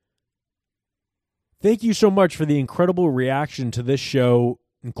Thank you so much for the incredible reaction to this show,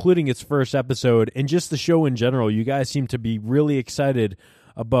 including its first episode, and just the show in general. You guys seem to be really excited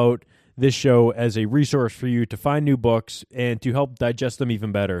about this show as a resource for you to find new books and to help digest them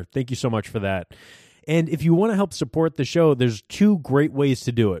even better. Thank you so much for that. And if you want to help support the show, there's two great ways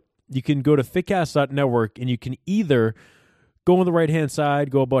to do it. You can go to fitcast.network, and you can either go on the right-hand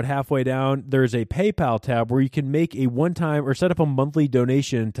side, go about halfway down. There's a PayPal tab where you can make a one-time or set up a monthly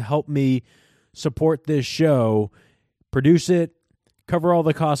donation to help me support this show, produce it, cover all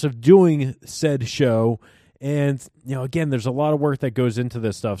the costs of doing said show. And, again, there's a lot of work that goes into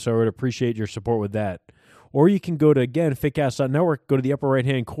this stuff, so I would appreciate your support with that. Or you can go to, again, fitcast.network, go to the upper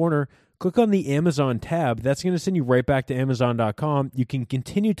right-hand corner, click on the Amazon tab. That's going to send you right back to Amazon.com. You can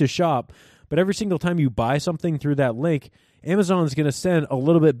continue to shop, but every single time you buy something through that link, Amazon's going to send a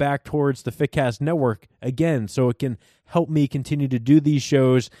little bit back towards the Fitcast network again, so it can help me continue to do these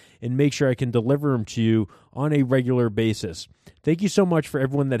shows and make sure I can deliver them to you on a regular basis. Thank you so much for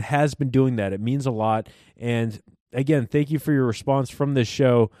everyone that has been doing that. It means a lot. And again, thank you for your response from this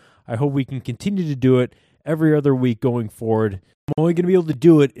show. I hope we can continue to do it every other week going forward. I'm only going to be able to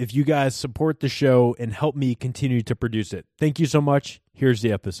do it if you guys support the show and help me continue to produce it. Thank you so much. Here's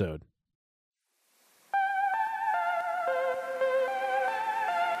the episode.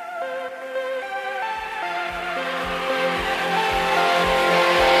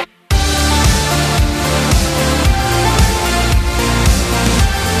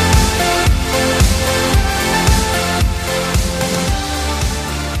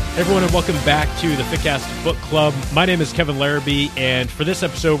 Everyone, and welcome back to the Fitcast Book Club. My name is Kevin Larrabee, and for this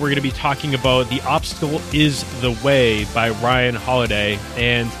episode, we're going to be talking about The Obstacle is the Way by Ryan Holiday.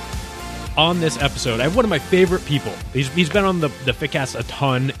 And on this episode, I have one of my favorite people. He's been on the Fitcast a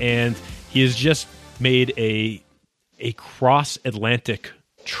ton, and he has just made a cross-Atlantic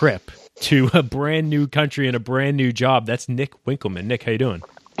trip to a brand new country and a brand new job. That's Nick Winkelman. Nick, how you doing?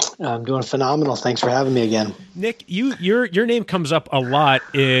 I'm doing phenomenal. Thanks for having me again. Nick, your name comes up a lot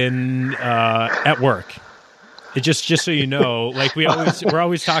in at work. It just so you know, like we're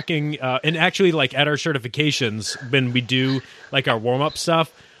always talking, and actually, like at our certifications when we do like our warm up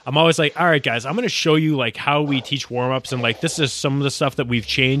stuff, I'm always like, all right, guys, I'm going to show you like how we teach warm ups, and like this is some of the stuff that we've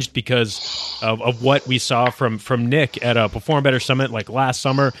changed because of what we saw from Nick at a Perform Better Summit like last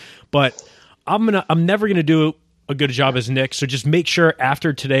summer. But I'm never gonna do a good job as Nick, so just make sure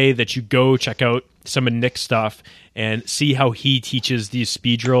after today that you go check out some of Nick's stuff and see how he teaches these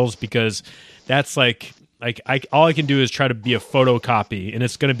speed drills, because that's all I can do is try to be a photocopy, and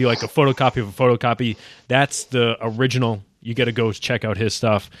it's going to be like a photocopy of a photocopy. That's the original. You got to go check out his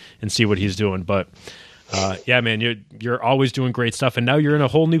stuff and see what he's doing. But yeah, man, you're always doing great stuff, and now you're in a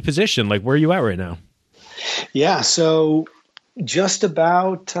whole new position. Like, where are you at right now? Yeah, so just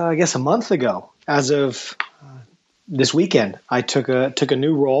about I guess a month ago, as of this weekend, I took a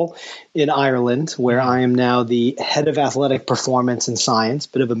new role in Ireland, where I am now the head of athletic performance and science,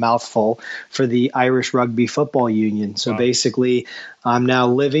 bit of a mouthful, for the Irish Rugby Football Union. So basically, I'm now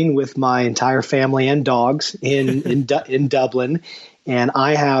living with my entire family and dogs in Dublin, and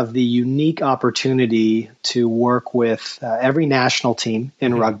I have the unique opportunity to work with every national team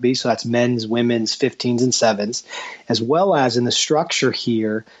in rugby. So that's men's, women's, 15s, and 7s, as well as in the structure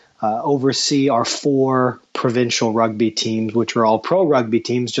here, oversee our 4 provincial rugby teams, which are all pro rugby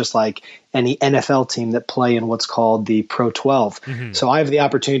teams, just like any NFL team that play in what's called the Pro 12. Mm-hmm. So I have the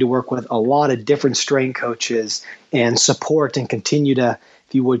opportunity to work with a lot of different strength coaches and support and continue to,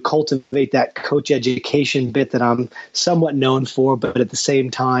 if you would, cultivate that coach education bit that I'm somewhat known for, but at the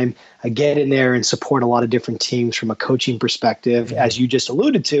same time, I get in there and support a lot of different teams from a coaching perspective, mm-hmm. as you just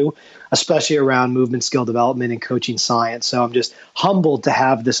alluded to, especially around movement, skill development, and coaching science. So I'm just humbled to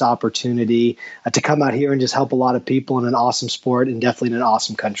have this opportunity to come out here and just help a lot of people in an awesome sport and definitely in an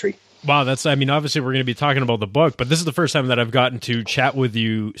awesome country. Wow, obviously we're going to be talking about the book, but this is the first time that I've gotten to chat with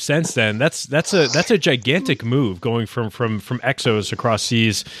you since then. That's a gigantic move, going from Exos across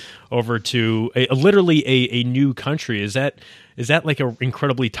seas over to literally a new country. Is that like an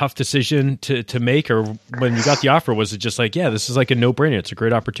incredibly tough decision to make, or when you got the offer, was it just like, yeah, this is like a no-brainer, it's a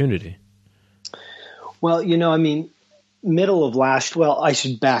great opportunity? Well, I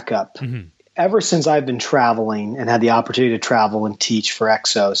should back up. Mm-hmm. Ever since I've been traveling and had the opportunity to travel and teach for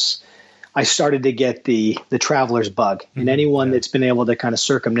Exos, I started to get the traveler's bug. And anyone that's been able to kind of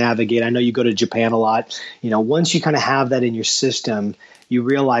circumnavigate, I know you go to Japan a lot, once you kind of have that in your system, you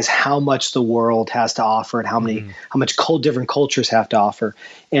realize how much the world has to offer and how much different cultures have to offer.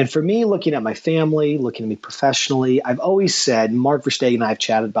 And for me, looking at my family, looking at me professionally, I've always said, Mark Verstegen and I have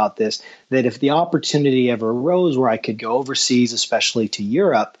chatted about this, that if the opportunity ever arose where I could go overseas, especially to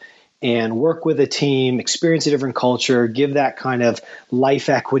Europe, and work with a team, experience a different culture, give that kind of life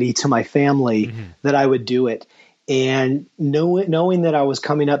equity to my family, that I would do it. And knowing that I was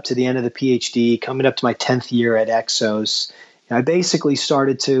coming up to the end of the PhD, coming up to my 10th year at Exos, I basically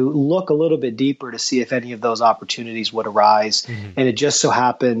started to look a little bit deeper to see if any of those opportunities would arise. And it just so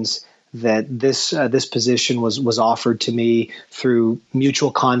happens that this position was offered to me through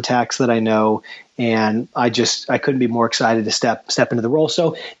mutual contacts that I know, and I couldn't be more excited to step into the role.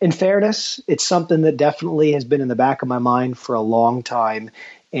 So, in fairness, it's something that definitely has been in the back of my mind for a long time.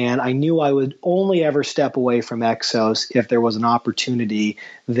 And I knew I would only ever step away from Exos if there was an opportunity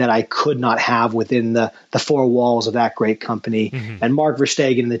that I could not have within the four walls of that great company. And Mark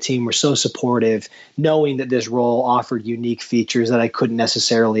Verstegen and the team were so supportive, knowing that this role offered unique features that I couldn't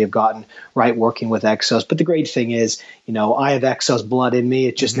necessarily have gotten right working with Exos. But the great thing is, I have Exos blood in me.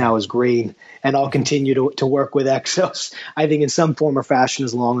 It just now is green. And I'll continue to work with Exos, I think, in some form or fashion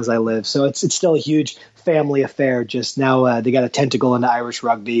as long as I live. So it's still a huge family affair. Just now they got a tentacle into Irish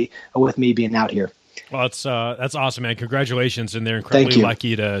rugby with me being out here. Well, that's awesome, man. Congratulations. And they're incredibly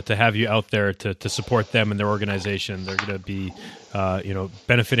lucky to have you out there to support them and their organization. They're going to be,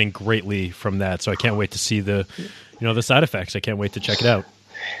 benefiting greatly from that. So I can't wait to see the side effects. I can't wait to check it out.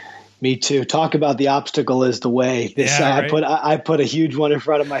 Me too. Talk about the obstacle is the way. Right? I put a huge one in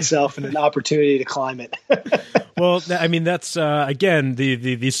front of myself and an opportunity to climb it. Well, I mean, that's, again,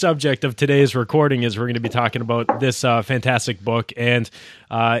 the subject of today's recording is we're going to be talking about this fantastic book. And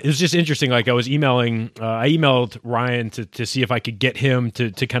it was just interesting. Like I emailed Ryan to see if I could get him to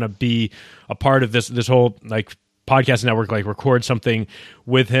kind of be a part of this whole like podcast network, like record something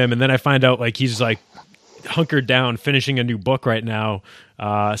with him. And then I find out like he's like hunkered down finishing a new book right now.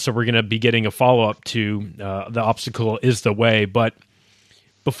 So we're going to be getting a follow-up to The Obstacle is the Way. But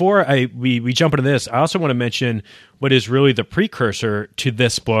before we jump into this, I also want to mention what is really the precursor to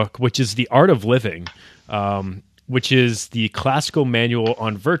this book, which is The Art of Living, which is the classical manual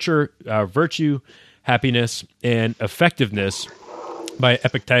on virtue, happiness, and effectiveness by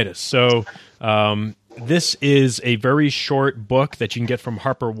Epictetus. So this is a very short book that you can get from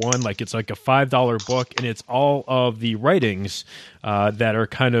Harper One. Like it's like a $5 book, and it's all of the writings that are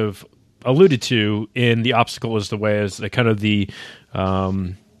kind of alluded to in The Obstacle is the Way, as the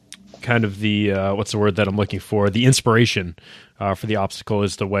what's the word that I'm looking for? The inspiration for The Obstacle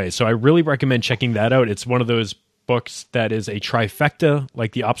is the Way. So I really recommend checking that out. It's one of those books that is a trifecta,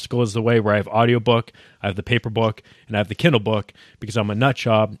 like The Obstacle is the Way, where I have audiobook, I have the paper book, and I have the Kindle book because I'm a nut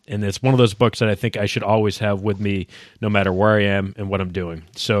job, and it's one of those books that I think I should always have with me no matter where I am and what I'm doing.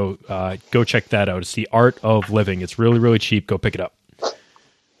 So go check that out. It's The Art of Living. It's really, really cheap. Go pick it up.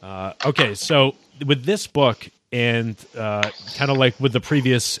 Okay, so with this book, and kind of like with the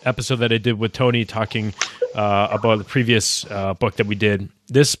previous episode that I did with Tony talking about the previous book that we did,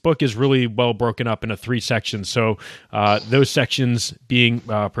 this book is really well broken up into 3 sections. So those sections being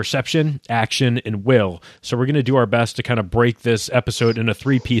perception, action, and will. So we're going to do our best to kind of break this episode into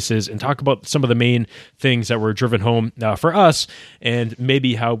 3 pieces and talk about some of the main things that were driven home for us, and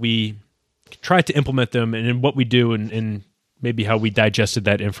maybe how we try to implement them, and in what we do, and maybe how we digested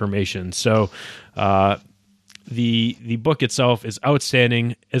that information. So the book itself is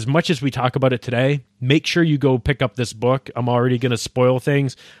outstanding. As much as we talk about it today, make sure you go pick up this book. I'm already going to spoil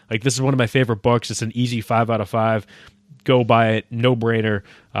things. Like, this is one of my favorite books. It's an easy 5 out of 5. Go buy it. No brainer.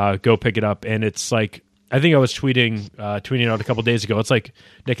 Go pick it up. And it's like, I think I was tweeting out a couple days ago. It's like,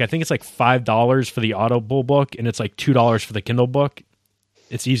 Nick, I think it's like $5 for the Audible book, and it's like $2 for the Kindle book.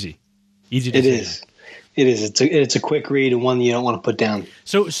 It's easy to see. It is. It is. It's a quick read and one you don't want to put down.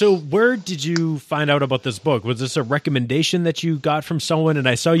 So where did you find out about this book? Was this a recommendation that you got from someone? And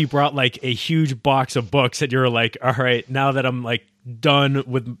I saw you brought like a huge box of books that you're like, all right, now that I'm like done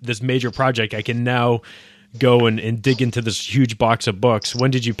with this major project, I can now go and dig into this huge box of books. When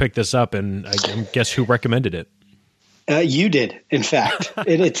did you pick this up? And I guess who recommended it? You did, in fact.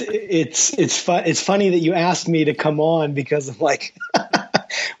 It's funny that you asked me to come on, because I'm like,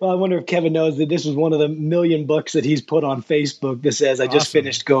 well, I wonder if Kevin knows that this was one of the million books that he's put on Facebook that says, I just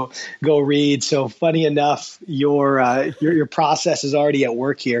finished, go read. So funny enough, your process is already at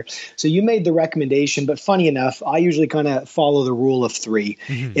work here. So you made the recommendation, but funny enough, I usually kind of follow the rule of 3,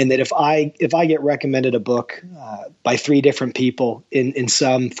 in that if I get recommended a book by 3 different people in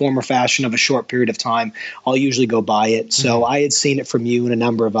some form or fashion of a short period of time, I'll usually go buy it. So I had seen it from you and a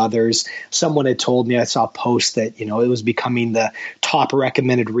number of others. Someone had told me, I saw a post that, it was becoming the top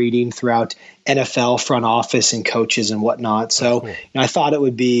recommended reading throughout NFL front office and coaches and whatnot. So cool. I thought it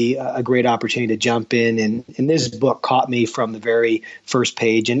would be a great opportunity to jump in. And this book caught me from the very first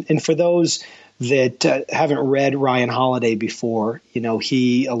page. And for those that haven't read Ryan Holiday before,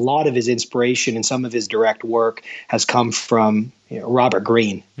 a lot of his inspiration and some of his direct work has come from Robert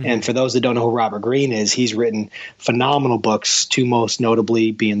Greene. Mm-hmm. And for those that don't know who Robert Greene is, he's written phenomenal books, two most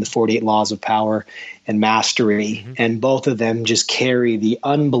notably being The 48 Laws of Power and Mastery. Mm-hmm. And both of them just carry the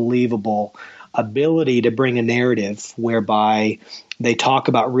unbelievable ability to bring a narrative whereby they talk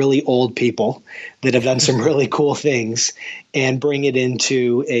about really old people that have done some really cool things and bring it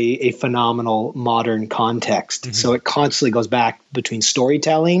into a phenomenal modern context. Mm-hmm. So it constantly goes back between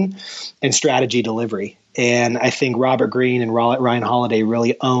storytelling and strategy delivery. And I think Robert Greene and Ryan Holiday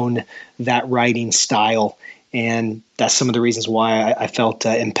really own that writing style. And that's some of the reasons why I felt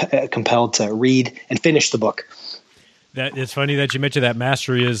compelled to read and finish the book. That it's funny that you mentioned that.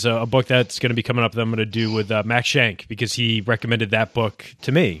 Mastery is a book that's going to be coming up that I'm going to do with Max Schenk, because he recommended that book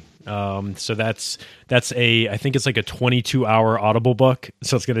to me. So that's I think it's like a 22-hour Audible book.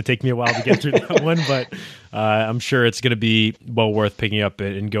 So it's going to take me a while to get through that one, but I'm sure it's going to be well worth picking up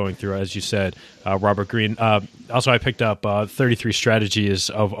and going through, as you said, Robert Greene. Also, I picked up 33 Strategies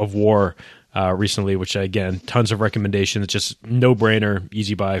of War recently, which, again, tons of recommendations. Just no-brainer,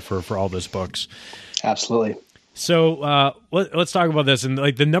 easy buy for all those books. Absolutely. So let's talk about this. And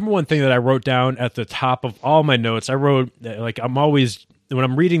like the number one thing that I wrote down at the top of all my notes, I wrote I'm always, when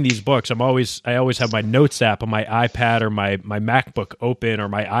I'm reading these books, I always have my notes app on my iPad or my MacBook open or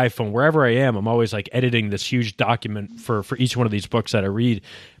my iPhone, wherever I am. I'm always like editing this huge document for each one of these books that I read.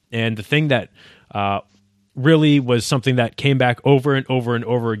 And the thing that really was something that came back over and over and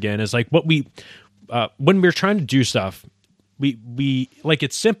over again is like what when we're trying to do stuff, we like,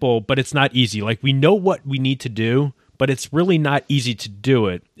 it's simple, but it's not easy. Like, we know what we need to do, but it's really not easy to do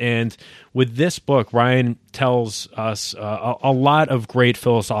it. And with this book, Ryan tells us a lot of great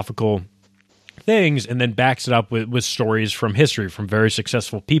philosophical things, and then backs it up with stories from history, from very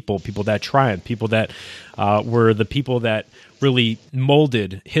successful people that triumphed, people that were the people that really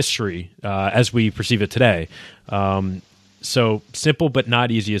molded history as we perceive it today. So simple but not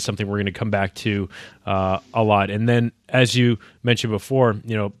easy is something we're going to come back to a lot. And then, as you mentioned before,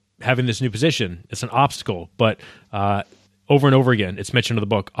 having this new position, it's an obstacle, but over and over again, it's mentioned in the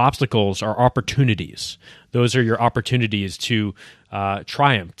book, obstacles are opportunities. Those are your opportunities to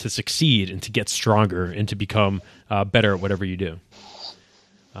triumph, to succeed, and to get stronger, and to become better at whatever you do.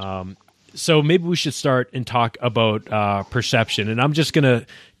 So maybe we should start and talk about perception. And I'm just going to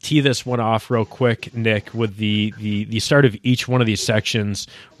tee this one off real quick, Nick, with the start of each one of these sections.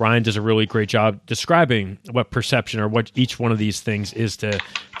 Ryan does a really great job describing what perception, or what each one of these things is to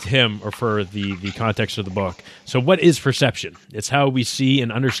him, or for the context of the book. So what is perception? It's how we see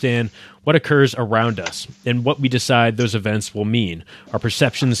and understand what occurs around us and what we decide those events will mean. Our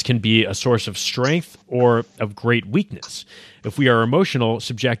perceptions can be a source of strength or of great weakness. If we are emotional,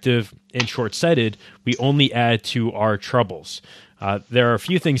 subjective, and short-sighted, we only add to our troubles. There are a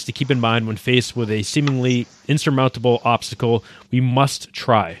few things to keep in mind when faced with a seemingly insurmountable obstacle. We must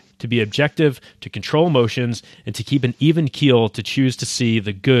try to be objective, to control emotions, and to keep an even keel to choose to see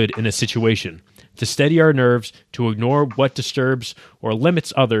the good in a situation, to steady our nerves, to ignore what disturbs or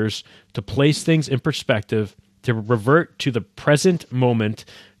limits others, to place things in perspective, to revert to the present moment,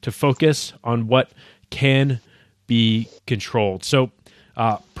 to focus on what can be controlled. So,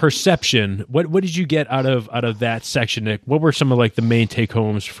 perception. What did you get out of that section, Nick? What were some of like the main take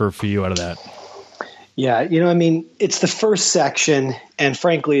homes for you out of that? Yeah, it's the first section, and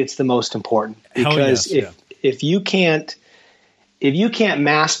frankly, it's the most important, because if you can't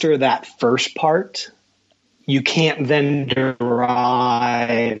master that first part, you can't then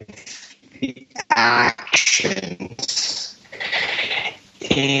derive the actions.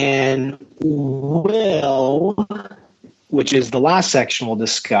 And will, which is the last section we'll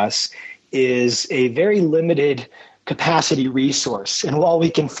discuss, is a very limited capacity resource. And while we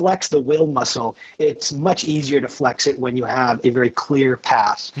can flex the will muscle, it's much easier to flex it when you have a very clear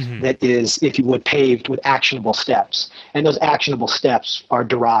path that is, if you would, paved with actionable steps. And those actionable steps are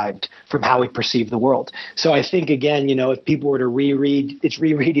derived from how we perceive the world. So I think, again, if people were to reread, it's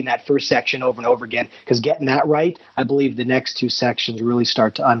rereading that first section over and over again, because getting that right, I believe the next two sections really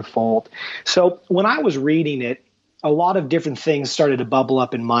start to unfold. So when I was reading it, a lot of different things started to bubble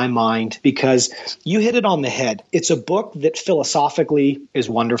up in my mind, because you hit it on the head. It's a book that philosophically is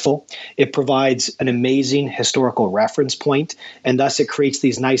wonderful. It provides an amazing historical reference point, and thus it creates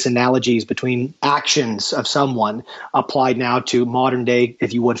these nice analogies between actions of someone applied now to modern day,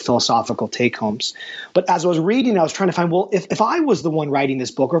 if you would, philosophical take-homes. But as I was reading, I was trying to find, well, if I was the one writing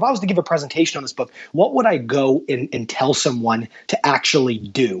this book, or if I was to give a presentation on this book, what would I go and tell someone to actually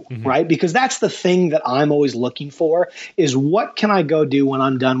do, right? Because that's the thing that I'm always looking for for is what can I go do when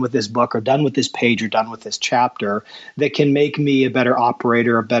I'm done with this book or done with this page or done with this chapter that can make me a better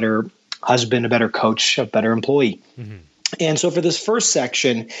operator, a better husband, a better coach, a better employee. Mm-hmm. And so for this first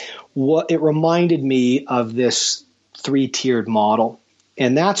section, it reminded me of this 3-tiered model.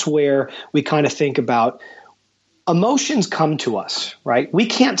 And that's where we kind of think about emotions come to us, right? We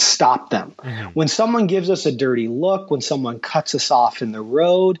can't stop them. Mm-hmm. When someone gives us a dirty look, when someone cuts us off in the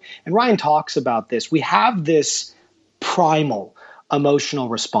road, and Ryan talks about this, we have this primal emotional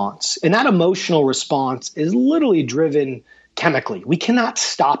response. And that emotional response is literally driven chemically. We cannot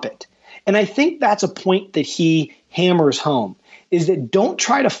stop it. And I think that's a point that he hammers home, is that don't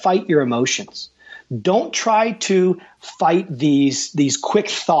try to fight your emotions. Don't try to fight these quick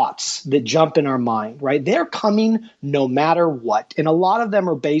thoughts that jump in our mind, right? They're coming no matter what. And a lot of them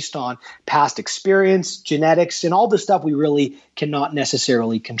are based on past experience, genetics, and all the stuff we really cannot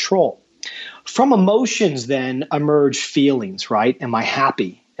necessarily control. From emotions then emerge feelings, right? Am I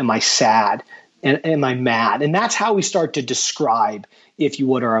happy? Am I sad? Am I mad? And that's how we start to describe, if you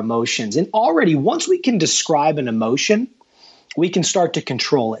would, our emotions. And already once we can describe an emotion, we can start to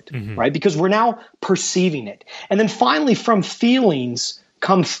control it, mm-hmm. right? Because we're now perceiving it. And then finally, from feelings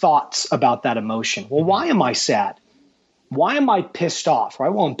come thoughts about that emotion. Well, why am I sad? Why am I pissed off, right?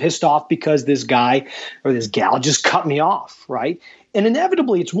 Well, I'm pissed off because this guy or this gal just cut me off, right? And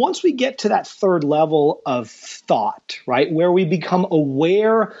inevitably, it's once we get to that third level of thought, right, where we become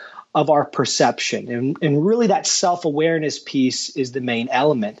aware of our perception. And really that self-awareness piece is the main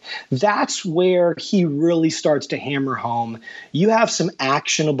element. That's where he really starts to hammer home. You have some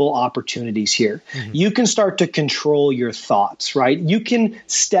actionable opportunities here. Mm-hmm. You can start to control your thoughts, right? You can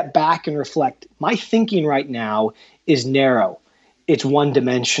step back and reflect. My thinking right now is narrow. It's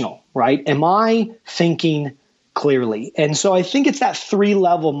one-dimensional, right? Am I thinking clearly? And so I think it's that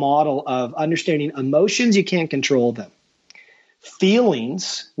 3-level model of understanding emotions, you can't control them.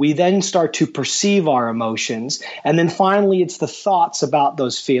 Feelings, we then start to perceive our emotions. And then finally, it's the thoughts about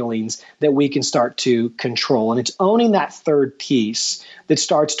those feelings that we can start to control. And it's owning that third piece that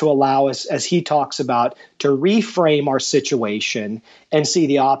starts to allow us, as he talks about, to reframe our situation and see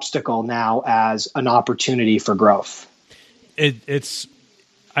the obstacle now as an opportunity for growth.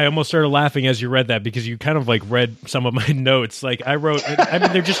 I almost started laughing as you read that, because you kind of like read some of my notes. Like I wrote, I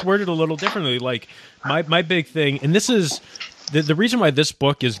mean, they're just worded a little differently. Like my big thing, and this is the reason why this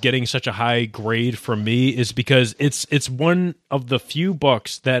book is getting such a high grade from me, is because it's one of the few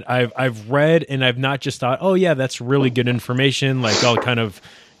books that I've read and I've not just thought, oh yeah, that's really good information. Like I'll kind of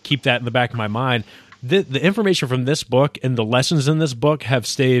keep that in the back of my mind. The information from this book and the lessons in this book have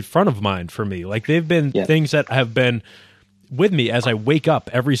stayed front of mind for me. Like they've been things that have been with me as I wake up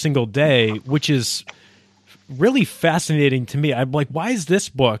every single day, which is really fascinating to me. I'm like, why is this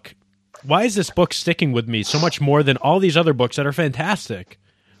book sticking with me so much more than all these other books that are fantastic?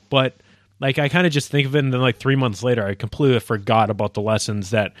 But like, I kind of just think of it, and then like 3 months later, I completely forgot about the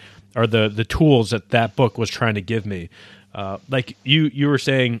lessons that are the tools that book was trying to give me. Like you were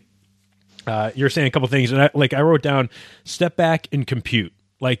saying, you're saying a couple things, and I wrote down, step back and compute.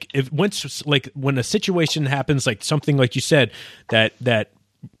 Like when a situation happens, like something like you said that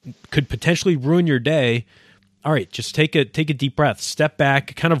could potentially ruin your day. All right, just take a deep breath, step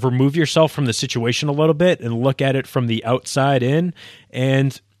back, kind of remove yourself from the situation a little bit and look at it from the outside in,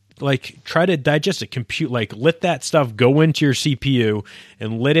 and like try to digest it, compute, like let that stuff go into your CPU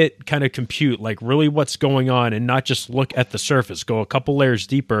and let it kind of compute like really what's going on, and not just look at the surface, go a couple layers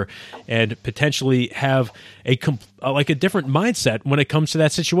deeper and potentially have a different mindset when it comes to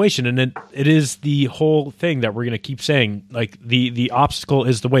that situation. And it is the whole thing that we're going to keep saying, like the obstacle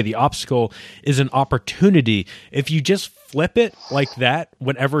is the way. The obstacle is an opportunity. If you just flip it like that,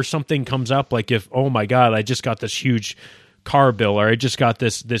 whenever something comes up, like if, oh my God, I just got this huge car bill, or I just got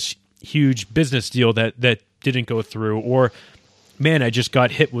this huge business deal that didn't go through, or man, I just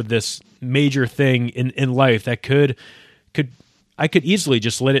got hit with this major thing in life that I could easily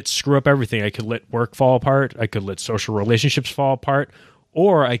just let it screw up everything. I could let work fall apart. I could let social relationships fall apart.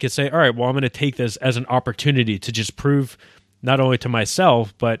 Or I could say, all right, well, I'm going to take this as an opportunity to just prove not only to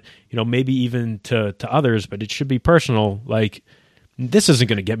myself, but maybe even to others, but it should be personal. Like, this isn't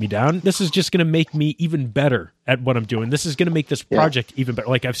going to get me down. This is just going to make me even better at what I'm doing. This is going to make this project even better.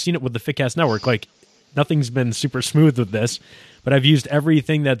 Like I've seen it with the Fitcast Network. Like nothing's been super smooth with this, but I've used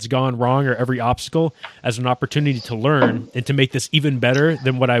everything that's gone wrong or every obstacle as an opportunity to learn and to make this even better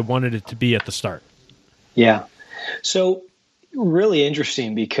than what I wanted it to be at the start. Yeah. So really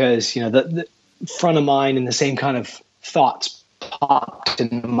interesting, because, the front of mind and the same kind of thoughts popped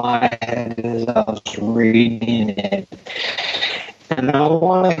into my head as I was reading it. And And I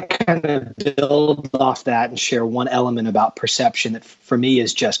want to kind of build off that and share one element about perception that for me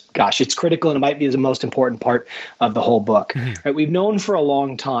is just, gosh, it's critical, and it might be the most important part of the whole book. Right? We've known for a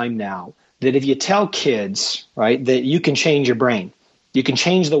long time now that if you tell kids, right, that you can change your brain, you can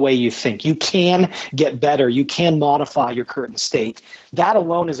change the way you think, you can get better, you can modify your current state, that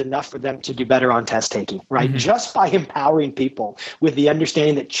alone is enough for them to do better on test taking, right? Just by empowering people with the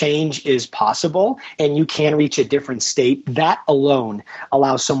understanding that change is possible and you can reach a different state, that alone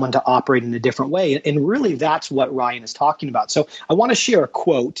allows someone to operate in a different way. And really, that's what Ryan is talking about. So I want to share a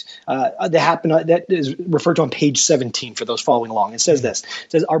quote that is referred to on page 17 for those following along. It says this,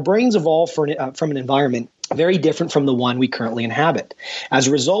 it says, our brains evolve from an environment very different from the one we currently inhabit. As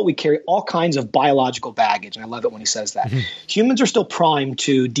a result, we carry all kinds of biological baggage, and I love it when he says that. Humans are still primed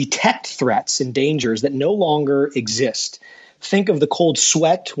to detect threats and dangers that no longer exist. Think of the cold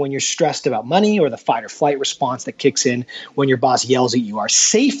sweat when you're stressed about money, or the fight or flight response that kicks in when your boss yells at you. Our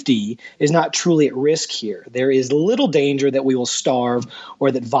safety is not truly at risk here. There is little danger that we will starve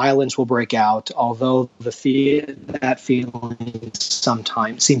or that violence will break out, although that feeling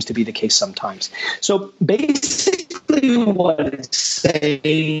sometimes seems to be the case sometimes. So basically what it's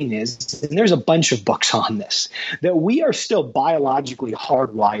saying is, and there's a bunch of books on this, that we are still biologically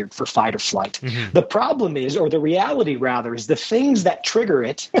hardwired for fight or flight. The problem is, or the reality rather, is the things that trigger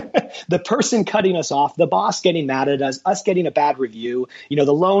it, the person cutting us off, the boss getting mad at us getting a bad review, the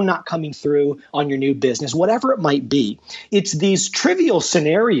loan not coming through on your new business, whatever it might be. It's these trivial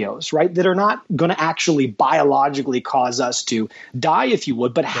scenarios, right, that are not going to actually biologically cause us to die, if you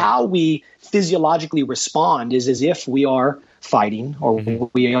would, but how we physiologically respond is as if we are fighting or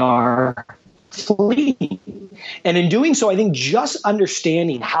we are fleeing. And in doing so, I think just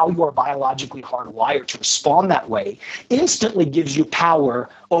understanding how you are biologically hardwired to respond that way instantly gives you power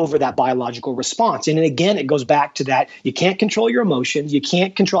over that biological response. And again, it goes back to that you can't control your emotions, you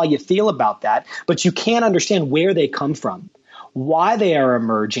can't control how you feel about that, but you can understand where they come from, why they are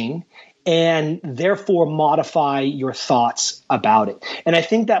emerging, and therefore modify your thoughts about it. And I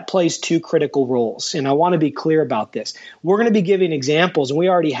think that plays two critical roles. And I want to be clear about this. We're going to be giving examples, and we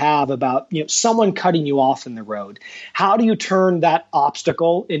already have, about someone cutting you off in the road. How do you turn that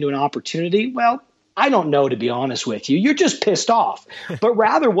obstacle into an opportunity? Well, I don't know, to be honest with you. You're just pissed off. But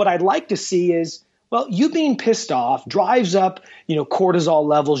rather what I'd like to see is, well, you being pissed off drives up, cortisol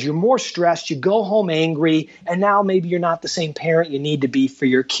levels. You're more stressed. You go home angry, and now maybe you're not the same parent you need to be for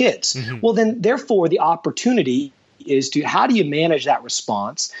your kids. Well, then, therefore, the opportunity is to, how do you manage that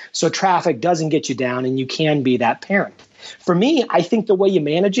response so traffic doesn't get you down and you can be that parent? For me, I think the way you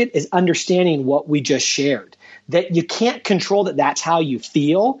manage it is understanding what we just shared, that you can't control that that's how you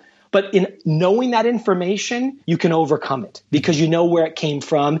feel. But in knowing that information, you can overcome it because you know where it came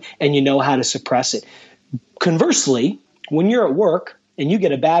from and you know how to suppress it. Conversely, when you're at work and you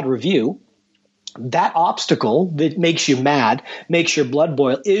get a bad review, that obstacle that makes you mad, makes your blood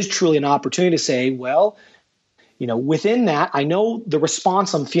boil, is truly an opportunity to say, well, within that, I know the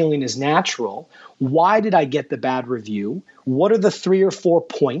response I'm feeling is natural. Why did I get the bad review? What are the 3 or 4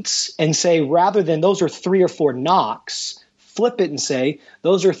 points? And say, rather than those are 3 or 4 knocks, flip it and say,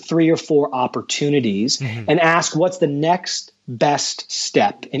 those are 3 or 4 opportunities, and ask what's the next best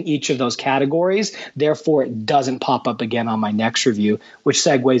step in each of those categories. Therefore, it doesn't pop up again on my next review, which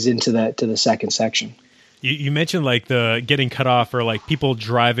segues into the second section. You mentioned like the getting cut off, or like people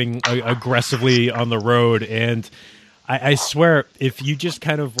driving aggressively on the road. And I swear, if you just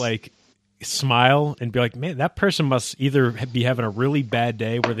kind of like smile and be like, man, that person must either be having a really bad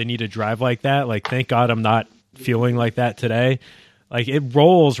day where they need to drive like that. Like, thank God I'm not feeling like that today. Like, it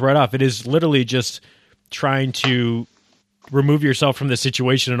rolls right off. It is literally just trying to remove yourself from the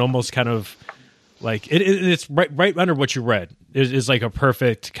situation, and almost kind of like it's right under what you read is like a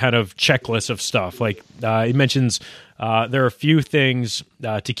perfect kind of checklist of stuff. Like he mentions there are a few things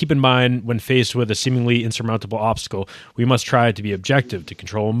to keep in mind when faced with a seemingly insurmountable obstacle. We must try to be objective, to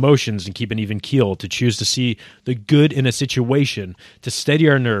control emotions and keep an even keel, to choose to see the good in a situation, to steady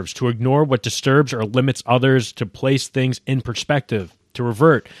our nerves, to ignore what disturbs or limits others, to place things in perspective, to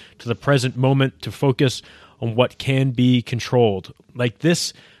revert to the present moment, to focus on what can be controlled. Like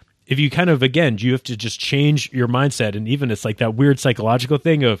this, if you kind of, again, you have to just change your mindset. And even it's like that weird psychological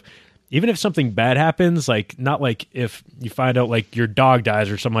thing of, even if something bad happens, like not like if you find out like your dog dies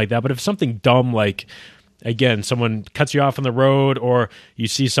or something like that, but if something dumb, like again, someone cuts you off on the road, or you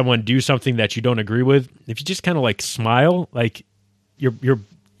see someone do something that you don't agree with, if you just kind of like smile, like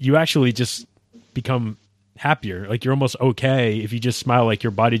you actually just become happier. Like you're almost okay if you just smile. Like your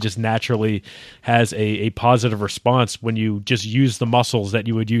body just naturally has a positive response when you just use the muscles that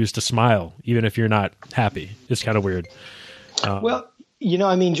you would use to smile, even if you're not happy. It's kind of weird. Well,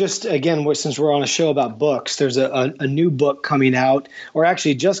 I mean, just again, since we're on a show about books, there's a new book coming out, or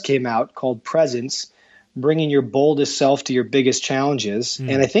actually just came out, called Presence, Bringing Your Boldest Self to Your Biggest Challenges.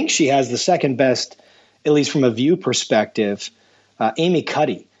 And I think she has the second best, at least from a view perspective, Amy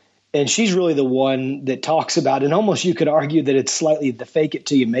Cuddy. And she's really the one that talks about, and almost you could argue that it's slightly the fake it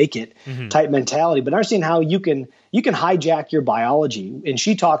till you make it type mentality, but understanding how you can hijack your biology. And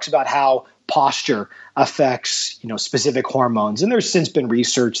she talks about how posture affects, specific hormones. And there's since been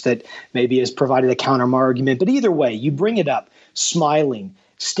research that maybe has provided a counter argument, but either way, you bring it up, smiling,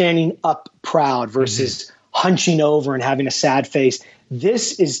 standing up proud versus hunching over and having a sad face.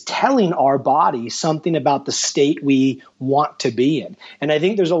 This is telling our body something about the state we want to be in. And I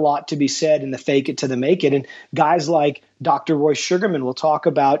think there's a lot to be said in the fake it to the make it. And guys like Dr. Roy Sugarman will talk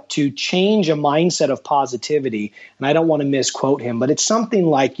about to change a mindset of positivity. And I don't want to misquote him, but it's something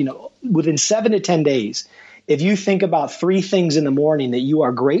like, within 7 to 10 days, if you think about 3 things in the morning that you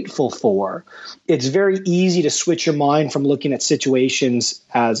are grateful for, it's very easy to switch your mind from looking at situations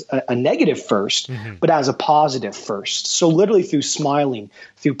as a negative first, but as a positive first. So literally through smiling,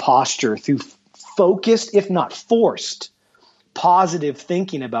 through posture, through focused, if not forced, positive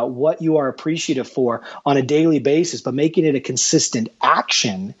thinking about what you are appreciative for on a daily basis, but making it a consistent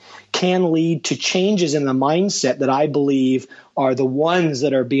action can lead to changes in the mindset that I believe are the ones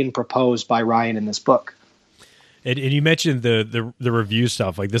that are being proposed by Ryan in this book. And you mentioned the review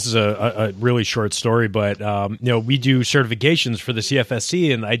stuff. Like, this is a really short story, but we do certifications for the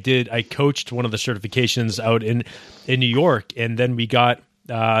CFSC, and I coached one of the certifications out in New York, and then we got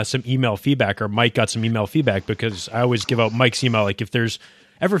some email feedback, or Mike got some email feedback, because I always give out Mike's email. Like, if there's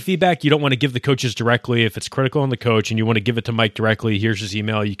ever feedback you don't want to give the coaches directly, if it's critical on the coach and you want to give it to Mike directly, here's his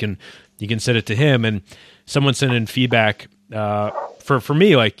email. You can send it to him. And someone sent in feedback for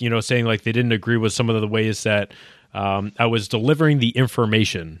me, like, saying like they didn't agree with some of the ways that I was delivering the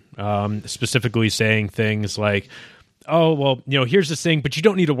information, specifically saying things like, oh, well, here's this thing, but you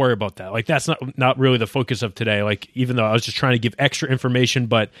don't need to worry about that. Like, that's not really the focus of today. Like, even though I was just trying to give extra information,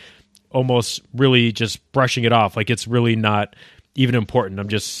 but almost really just brushing it off. Like, it's really not even important. I'm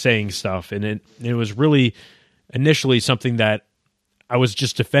just saying stuff. And it was really initially something that I was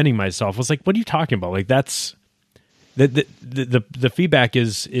just defending myself. I was like, what are you talking about? Like, that's the feedback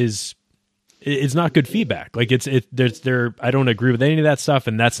is not good feedback. Like, I don't agree with any of that stuff,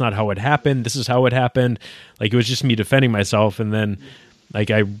 and that's not how it happened. This is how it happened. Like, it was just me defending myself. And then, like,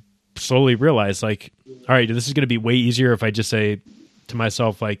 I slowly realized, like, all right, this is going to be way easier if I just say to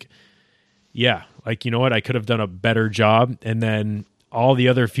myself, like, yeah, like, you know what, I could have done a better job. And then all the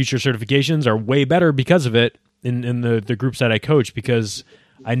other future certifications are way better because of it in the groups that I coach, because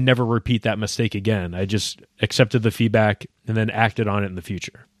I never repeat that mistake again. I just accepted the feedback and then acted on it in the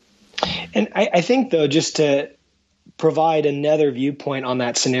future. And I think, though, just to provide another viewpoint on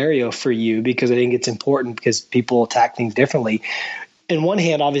that scenario for you, because I think it's important, because people attack things differently. In one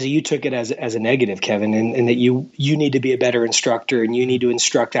hand, obviously, you took it as a negative, Kevin, and that you need to be a better instructor and you need to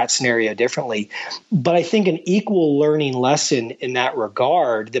instruct that scenario differently. But I think an equal learning lesson in that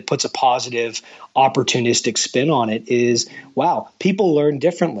regard that puts a positive, opportunistic spin on it is, wow, people learn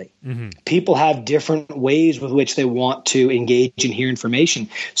differently. People have different ways with which they want to engage and hear information.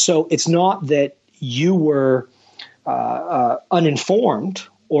 So it's not that you were uninformed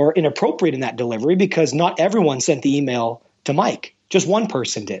or inappropriate in that delivery, because not everyone sent the email to Mike. Just one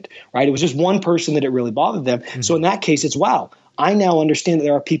person did, right? It was just one person that it really bothered them. So in that case, it's, wow, I now understand that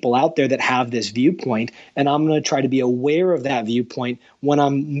there are people out there that have this viewpoint, and I'm going to try to be aware of that viewpoint when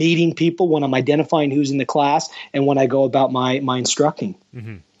I'm meeting people, when I'm identifying who's in the class, and when I go about my instructing.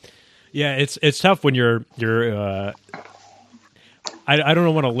 Yeah, it's tough when you're I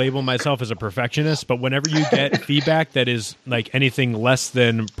don't want to label myself as a perfectionist, but whenever you get feedback that is like anything less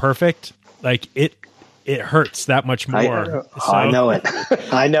than perfect, like it hurts that much more. I know it.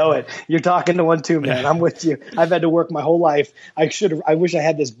 I know it. You're talking to one too, man. I'm with you. I've had to work my whole life. I wish I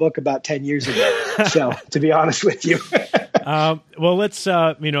had this book about 10 years ago. So, to be honest with you. Well, let's,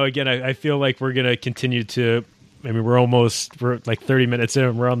 again, I feel like we're going to continue to, we're like 30 minutes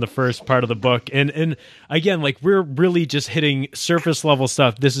in. We're on the first part of the book. And again, like, we're really just hitting surface level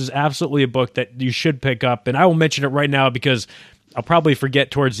stuff. This is absolutely a book that you should pick up. And I will mention it right now because I'll probably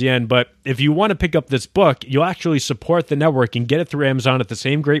forget towards the end, but if you want to pick up this book, you'll actually support the network and get it through Amazon at the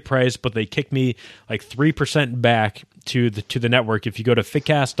same great price, but they kick me like 3% back to the network. If you go to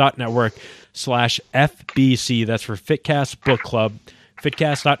fitcast.network/FBC, that's for Fitcast Book Club,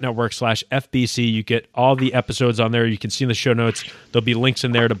 fitcast.network/FBC, you get all the episodes on there. You can see in the show notes, there'll be links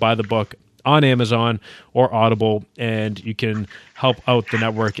in there to buy the book on Amazon or Audible, and you can help out the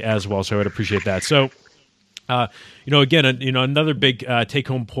network as well. So I would appreciate that. So Again, another big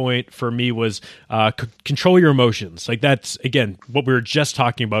take-home point for me was control your emotions. Like that's, again, what we were just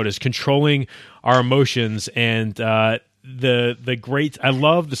talking about is controlling our emotions. And I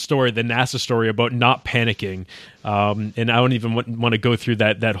love the story, the NASA story about not panicking. And I don't even want to go through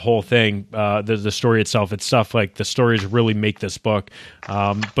that whole thing, the story itself. It's stuff like the stories really make this book.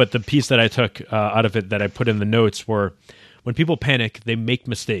 But the piece that I took out of it that I put in the notes were, when people panic, they make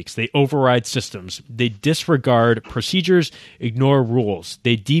mistakes. They override systems. They disregard procedures, ignore rules.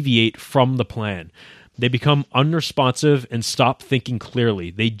 They deviate from the plan. They become unresponsive and stop thinking clearly.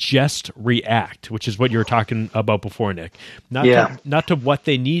 They just react, which is what you were talking about before, Nick. Not to what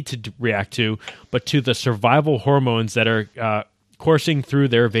they need to react to, but to the survival hormones that are coursing through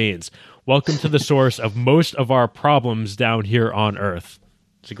their veins. Welcome to the source of most of our problems down here on Earth.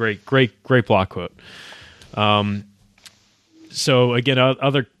 It's a great block quote. So again,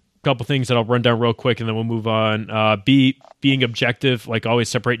 other couple things that I'll run down real quick, and then we'll move on. Being objective, like always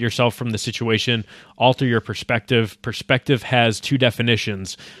separate yourself from the situation. Alter your perspective. Perspective has two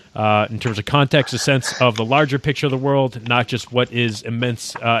definitions. In terms of context, a sense of the larger picture of the world, not just what is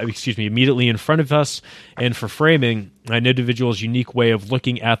immediately in front of us. And for framing, an individual's unique way of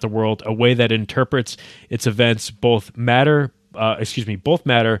looking at the world, a way that interprets its events, both matter. Both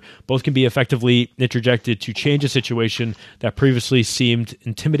can be effectively interjected to change a situation that previously seemed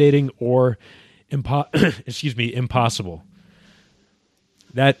intimidating or impossible.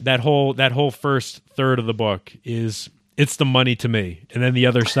 That whole first third of the book it's the money to me, and then the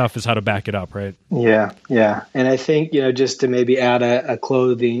other stuff is how to back it up, right? Yeah. And I think just to maybe add a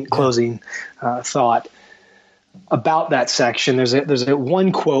closing thought about that section, there's a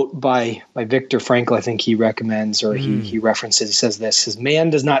one quote by Viktor Frankl, I think he recommends, or he references. He says this: "His man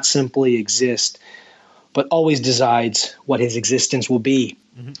does not simply exist, but always decides what his existence will be,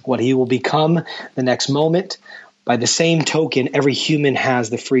 what he will become the next moment. By the same token, every human has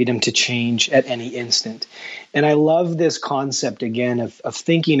the freedom to change at any instant." And I love this concept, again, of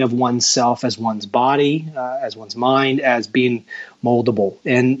thinking of oneself as one's body, as one's mind, as being moldable.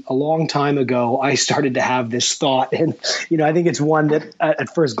 And a long time ago, I started to have this thought. And, I think it's one that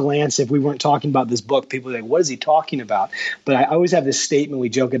at first glance, if we weren't talking about this book, people would think, what is he talking about? But I always have this statement we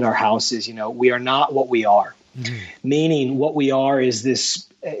joke at our houses, we are not what we are. Meaning what we are is this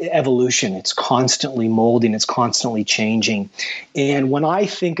evolution. It's constantly molding. It's constantly changing. And when I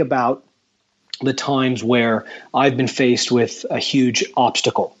think about the times where I've been faced with a huge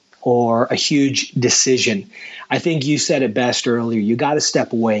obstacle or a huge decision, I think you said it best earlier. You got to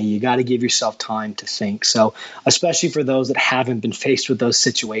step away. You got to give yourself time to think. So especially for those that haven't been faced with those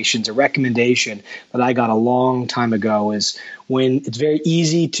situations, a recommendation that I got a long time ago is when it's very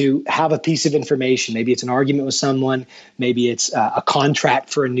easy to have a piece of information. Maybe it's an argument with someone. Maybe it's a contract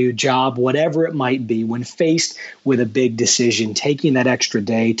for a new job, whatever it might be. When faced with a big decision, taking that extra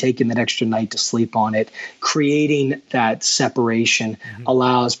day, taking that extra night to sleep on it, creating that separation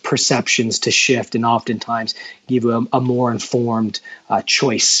allows perceptions to shift and oftentimes give you a more informed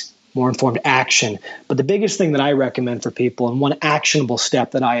choice, more informed action. But the biggest thing that I recommend for people, and one actionable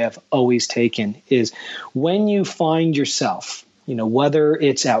step that I have always taken, is when you find yourself, whether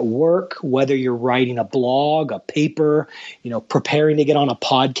it's at work, whether you're writing a blog, a paper, preparing to get on a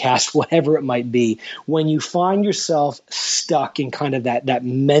podcast, whatever it might be, when you find yourself stuck in kind of that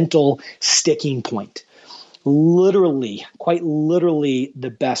mental sticking point, quite literally, the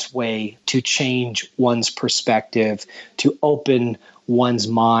best way to change one's perspective, to open one's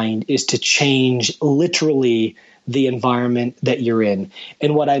mind, is to change literally the environment that you're in.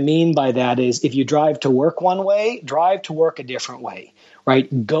 And what I mean by that is, if you drive to work one way, drive to work a different way,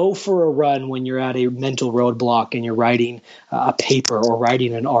 right? Go for a run when you're at a mental roadblock and you're writing a paper or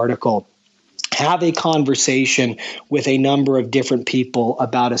writing an article. Have a conversation with a number of different people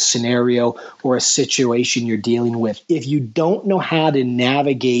about a scenario or a situation you're dealing with. If you don't know how to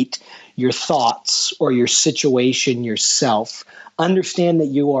navigate your thoughts or your situation yourself, understand that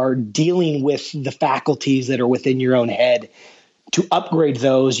you are dealing with the faculties that are within your own head. To upgrade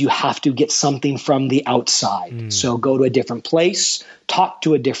those, you have to get something from the outside. So go to a different place, talk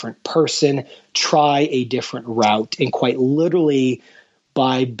to a different person, try a different route, and quite literally,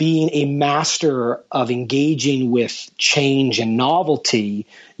 by being a master of engaging with change and novelty,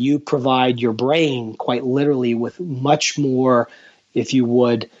 you provide your brain quite literally with much more, if you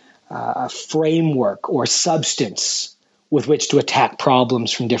would, framework or substance with which to attack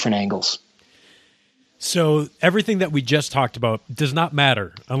problems from different angles. So everything that we just talked about does not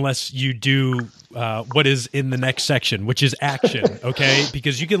matter unless you do what is in the next section, which is action, okay?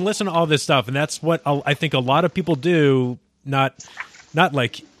 Because you can listen to all this stuff, and that's what I think a lot of people do, not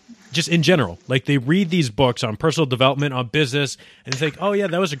like just in general. Like they read these books on personal development, on business, and they think, oh yeah,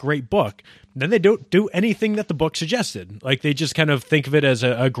 that was a great book. And then they don't do anything that the book suggested. Like they just kind of think of it as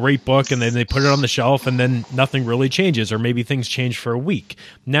a great book, and then they put it on the shelf, and then nothing really changes, or maybe things change for a week.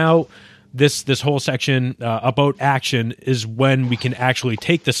 Now, this whole section about action is when we can actually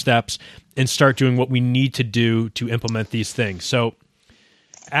take the steps and start doing what we need to do to implement these things. So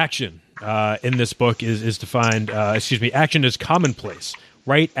action in this book is defined, action is commonplace.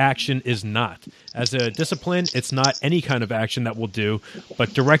 Right action is not. As a discipline, it's not any kind of action that will do,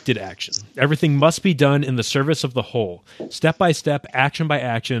 but directed action. Everything must be done in the service of the whole. Step by step, action by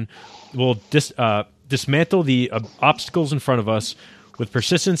action, will dismantle the obstacles in front of us. With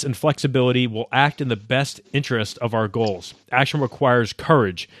persistence and flexibility, we'll act in the best interest of our goals. Action requires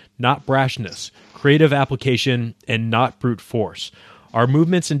courage, not brashness, creative application, and not brute force. Our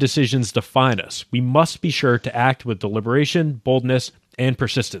movements and decisions define us. We must be sure to act with deliberation, boldness, and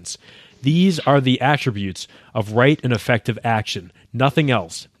persistence. These are the attributes of right and effective action. Nothing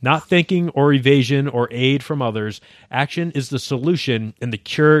else. Not thinking or evasion or aid from others. Action is the solution and the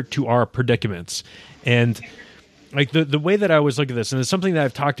cure to our predicaments. And like the way that I always look at this, and it's something that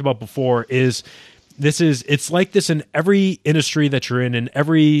I've talked about before, it's like this in every industry that you're in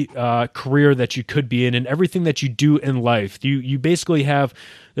every career that you could be in, and everything that you do in life. You basically have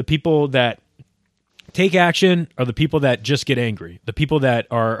the people that take action are the people that just get angry. The people that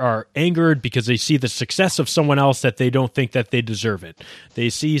are angered because they see the success of someone else that they don't think that they deserve it. They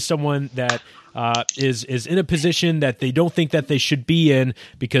see someone that is in a position that they don't think that they should be in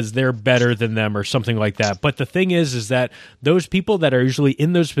because they're better than them or something like that. But the thing is that those people that are usually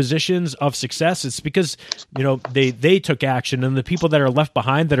in those positions of success, it's because, they took action. And the people that are left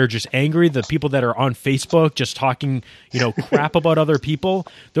behind that are just angry, the people that are on Facebook just talking, crap about other people,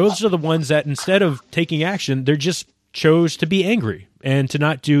 those are the ones that instead of taking action, they're just chose to be angry and to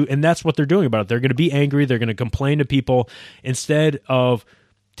not do, and that's what they're doing about it. They're going to be angry. They're going to complain to people instead of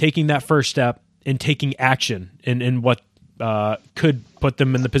taking that first step and taking action in what could put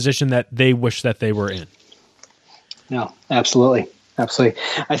them in the position that they wish that they were in. No, absolutely. Absolutely.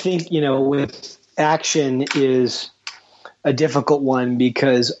 I think, with action is a difficult one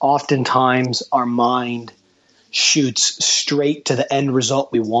because oftentimes our mind shoots straight to the end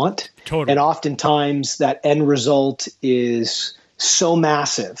result we want. Totally. And oftentimes that end result is so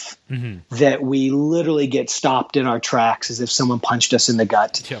massive that we literally get stopped in our tracks as if someone punched us in the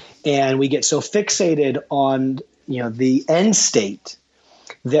gut. Yep. And we get so fixated on, the end state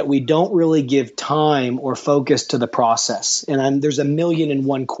that we don't really give time or focus to the process. And there's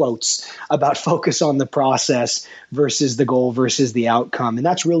 1,000,001 quotes about focus on the process versus the goal versus the outcome. And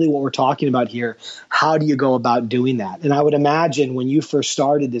that's really what we're talking about here. How do you go about doing that? And I would imagine when you first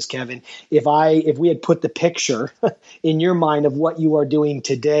started this, Kevin, if we had put the picture in your mind of what you are doing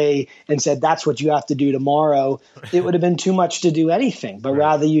today and said, that's what you have to do tomorrow, it would have been too much to do anything. But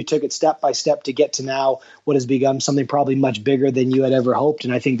rather you took it step by step to get to now what has become something probably much bigger than you had ever hoped.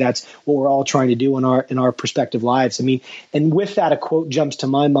 And I think that's what we're all trying to do in our prospective lives. I mean, and with that, a quote jumps to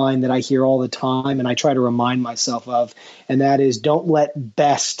my mind that I hear all the time and I try to remind myself of, and that is, don't let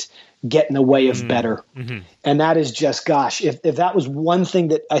best get in the way of better. Mm-hmm. And that is just, gosh, if that was one thing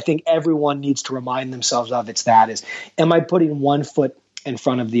that I think everyone needs to remind themselves of, it's that is, am I putting one foot in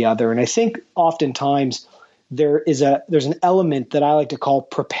front of the other? And I think oftentimes there's an element that I like to call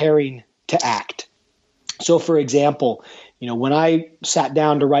preparing to act. So for example, when I sat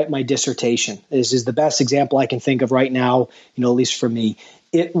down to write my dissertation, this is the best example I can think of right now, at least for me,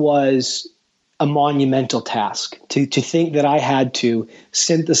 it was a monumental task to think that I had to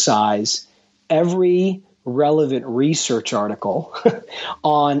synthesize every relevant research article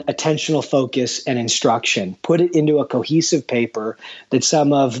on attentional focus and instruction, put it into a cohesive paper that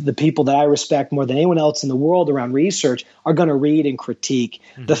some of the people that I respect more than anyone else in the world around research are going to read and critique.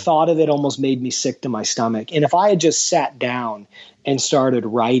 Mm-hmm. The thought of it almost made me sick to my stomach. And if I had just sat down and started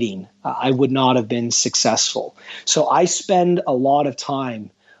writing, I would not have been successful. So I spend a lot of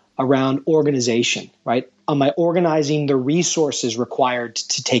time around organization, right? Am I organizing the resources required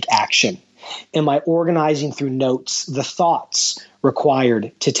to take action? Am I organizing through notes the thoughts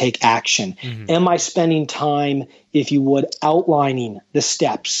required to take action? Mm-hmm. Am I spending time, if you would, outlining the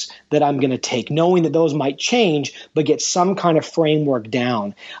steps that I'm going to take, knowing that those might change, but get some kind of framework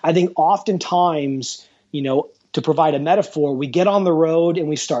down? I think oftentimes, to provide a metaphor, we get on the road and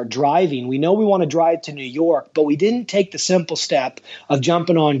we start driving. We know we want to drive to New York, but we didn't take the simple step of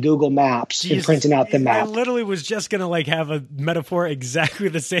jumping on Google Maps and printing out the map. I literally was just going to have a metaphor exactly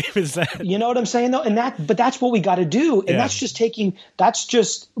the same as that. You know what I'm saying though? But that's what we got to do. And that's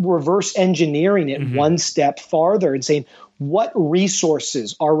just reverse engineering it one step farther and saying, what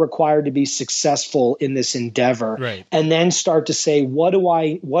resources are required to be successful in this endeavor, right. and then start to say, how do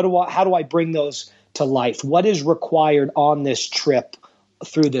I bring those to life? What is required on this trip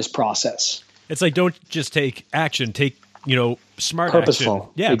through this process? It's like, don't just take action, take, smart purposeful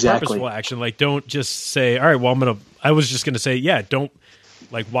action. Yeah, exactly. Purposeful action. Like, don't just say, all right, well, I was just going to say, yeah, don't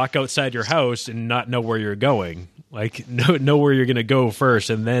like walk outside your house and not know where you're going. Like, know where you're going to go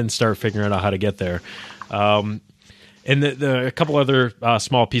first and then start figuring out how to get there. And a couple other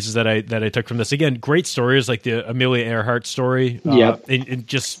small pieces that I took from this, again, great stories like the Amelia Earhart story. And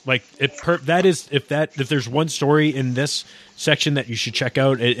just like if there's one story in this section that you should check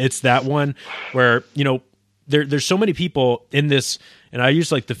out, it's that one where, there's so many people in this, and I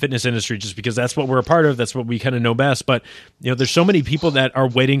use like the fitness industry just because that's what we're a part of. That's what we kind of know best. But, there's so many people that are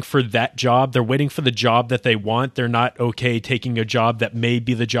waiting for that job. They're waiting for the job that they want. They're not okay taking a job that may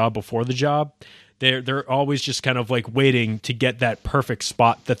be the job before the job. They're always just kind of like waiting to get that perfect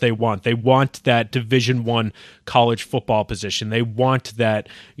spot that they want. They want that Division I college football position. They want that,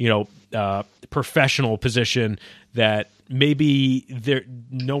 professional position that maybe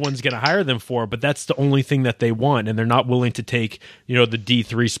no one's going to hire them for, but that's the only thing that they want, and they're not willing to take, the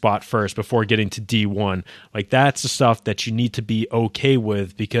D3 spot first before getting to D1. Like, that's the stuff that you need to be okay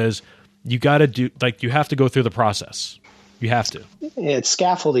with, because you got to you have to go through the process. You have to. It's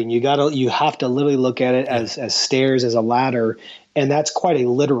scaffolding. You have to literally look at it as stairs, as a ladder, and that's quite a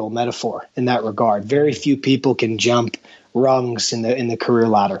literal metaphor in that regard. Very few people can jump rungs in the career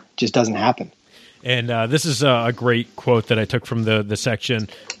ladder. It just doesn't happen. And this is a great quote that I took from the section.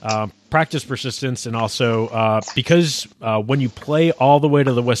 Practice persistence, and also because when you play all the way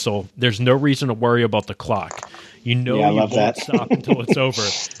to the whistle, there's no reason to worry about the clock. You won't stop until it's over.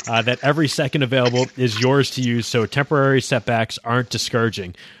 That every second available is yours to use, so temporary setbacks aren't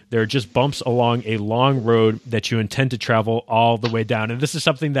discouraging. They're just bumps along a long road that you intend to travel all the way down. And this is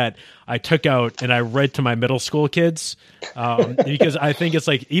something that I took out and I read to my middle school kids because I think it's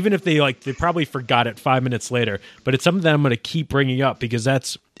like, even if they probably forgot it 5 minutes later, but it's something that I'm going to keep bringing up because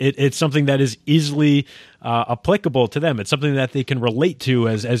it's something that is easily applicable to them. It's something that they can relate to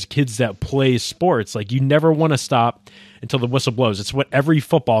as kids that play sports. Like, you never want to stop until the whistle blows. It's what every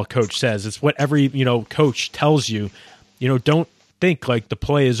football coach says. It's what every coach tells you. Don't think like the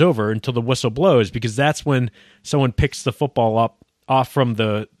play is over until the whistle blows, because that's when someone picks the football up off from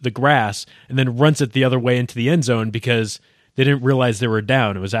the grass and then runs it the other way into the end zone because they didn't realize they were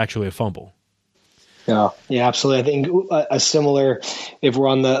down. It was actually a fumble. Yeah, absolutely. I think a similar, if we're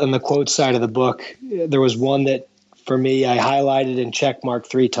on the quote side of the book, there was one that for me I highlighted and checkmarked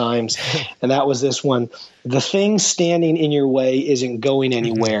 3 times, and that was this one. The thing standing in your way isn't going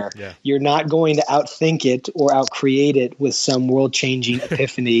anywhere. Yeah. You're not going to outthink it or outcreate it with some world-changing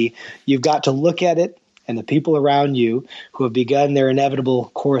epiphany. You've got to look at it and the people around you who have begun their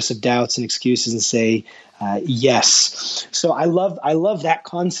inevitable chorus of doubts and excuses and say, yes. So I love that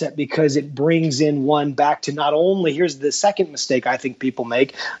concept, because it brings in one back to not only, here's the second mistake I think people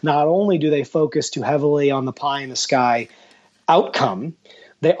make, not only do they focus too heavily on the pie in the sky outcome,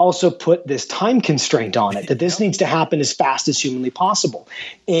 they also put this time constraint on it, that this needs to happen as fast as humanly possible.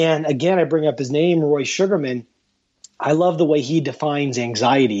 And again, I bring up his name, Roy Sugarman. I love the way he defines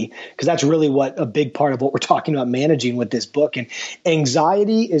anxiety, because that's really what a big part of what we're talking about managing with this book. And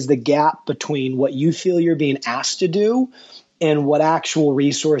anxiety is the gap between what you feel you're being asked to do and what actual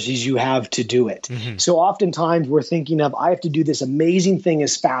resources you have to do it. Mm-hmm. So oftentimes we're thinking of, I have to do this amazing thing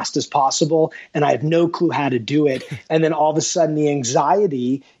as fast as possible, and I have no clue how to do it. And then all of a sudden the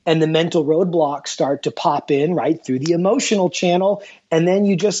anxiety and the mental roadblocks start to pop in right through the emotional channel, and then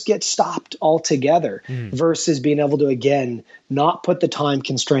you just get stopped altogether versus being able to, again, not put the time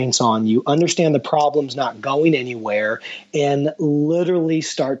constraints on you, understand the problem's not going anywhere, and literally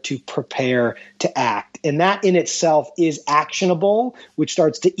start to prepare to act. And that in itself is actionable, which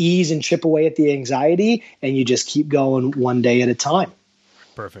starts to ease and chip away at the anxiety, and you just keep going one day at a time.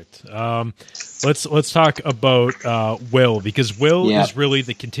 Perfect. Let's talk about will, because will is really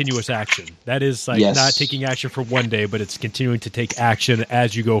the continuous action. That is not taking action for one day, but it's continuing to take action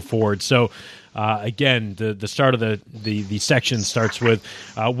as you go forward. So again, the start of the section starts with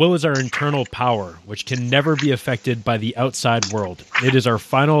will is our internal power, which can never be affected by the outside world. It is our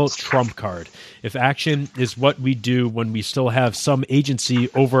final trump card. If action is what we do when we still have some agency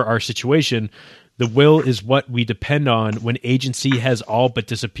over our situation, the will is what we depend on when agency has all but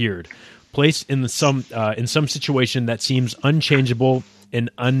disappeared. Placed in some situation that seems unchangeable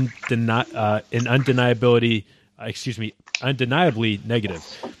and undeniably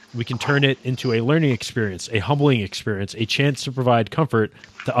negative, we can turn it into a learning experience, a humbling experience, a chance to provide comfort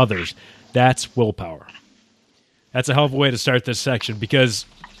to others. That's willpower. That's a hell of a way to start this section, because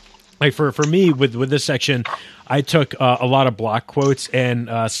like for me with this section, I took a lot of block quotes, and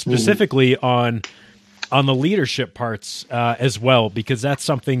specifically on the leadership parts as well, because that's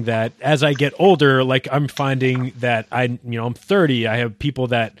something that as I get older, like I'm finding that I'm 30, I have people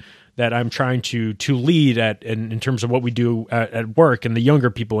that I'm trying to lead at in terms of what we do at work, and the younger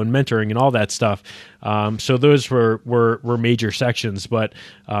people and mentoring and all that stuff. So those were major sections. But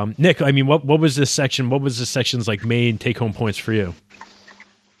Nick, I mean, what was this section? What was this section's like main take home points for you?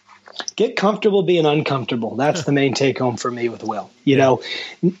 Get comfortable being uncomfortable. That's the main take home for me with Will.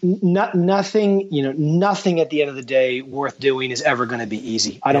 Nothing at the end of the day worth doing is ever going to be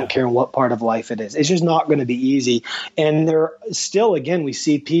easy. I don't care in what part of life it is. It's just not going to be easy. And there still, again, we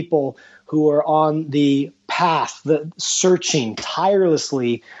see people who are on the path, searching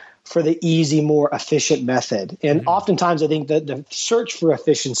tirelessly for the easy, more efficient method. And oftentimes I think that the search for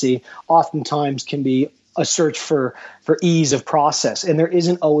efficiency oftentimes can be a search for ease of process. And there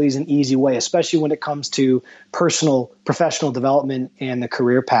isn't always an easy way, especially when it comes to personal, professional development and the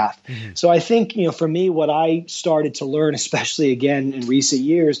career path. So I think, for me, what I started to learn, especially again in recent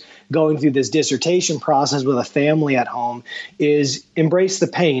years, going through this dissertation process with a family at home, is embrace the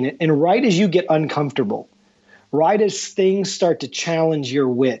pain. And right as you get uncomfortable, right as things start to challenge your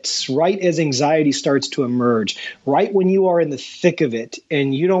wits, right as anxiety starts to emerge, right when you are in the thick of it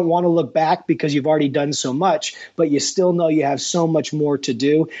and you don't want to look back because you've already done so much, but you still know you have so much more to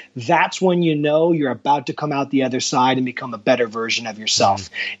do, that's when you know you're about to come out the other side and become a better version of yourself.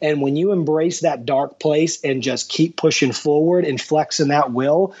 And when you embrace that dark place and just keep pushing forward and flexing that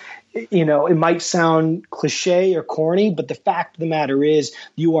will, it might sound cliche or corny, but the fact of the matter is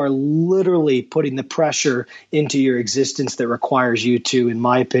you are literally putting the pressure into your existence that requires you to, in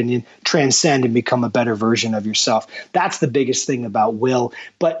my opinion, transcend and become a better version of yourself. That's the biggest thing about will.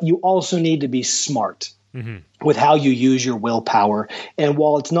 But you also need to be smart with how you use your willpower. And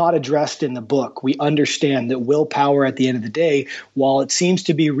while it's not addressed in the book, we understand that willpower at the end of the day, while it seems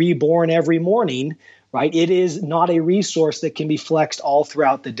to be reborn every morning, right? It is not a resource that can be flexed all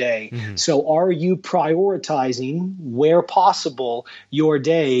throughout the day. So are you prioritizing, where possible, your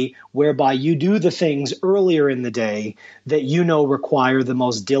day whereby you do the things earlier in the day that require the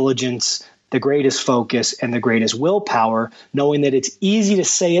most diligence, the greatest focus, and the greatest willpower, knowing that it's easy to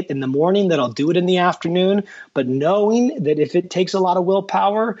say it in the morning that I'll do it in the afternoon, but knowing that if it takes a lot of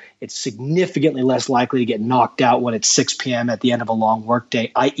willpower, it's significantly less likely to get knocked out when it's 6 p.m. at the end of a long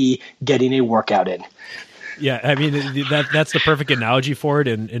workday, i.e. getting a workout in. Yeah, I mean, that's the perfect analogy for it.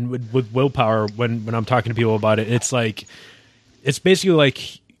 And with willpower, when I'm talking to people about it, it's basically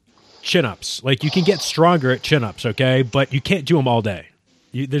like chin-ups. Like, you can get stronger at chin-ups, okay? But you can't do them all day.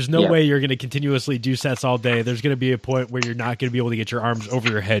 There's no way you're going to continuously do sets all day. There's going to be a point where you're not going to be able to get your arms over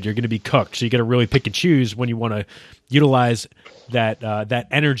your head. You're going to be cooked. So you got to really pick and choose when you want to utilize that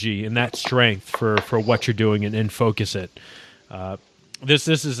energy and that strength for what you're doing and focus it. This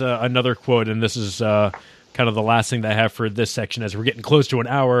is another quote, and this is kind of the last thing that I have for this section as we're getting close to an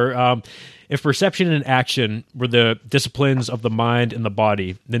hour. If perception and action were the disciplines of the mind and the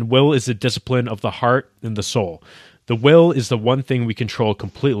body, then will is the discipline of the heart and the soul. The will is the one thing we control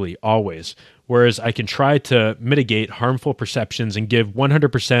completely, always, whereas I can try to mitigate harmful perceptions and give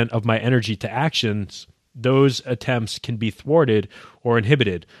 100% of my energy to actions. Those attempts can be thwarted or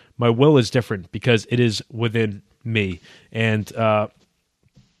inhibited. My will is different because it is within me. And,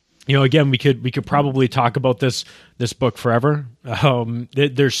 again, we could probably talk about this book forever.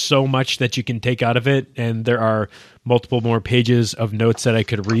 There's so much that you can take out of it, and there are multiple more pages of notes that I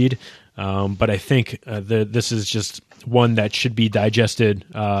could read. But I think this is just one that should be digested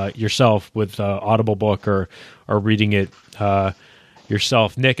yourself with Audible book or reading it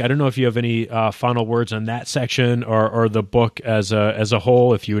yourself. Nick, I don't know if you have any final words on that section or the book as a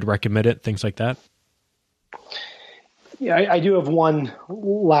whole, if you would recommend it, things like that. Yeah, I do have one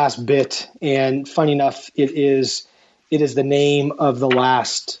last bit, and funny enough, it is the name of the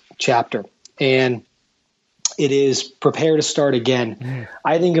last chapter, and it is Prepare to Start Again.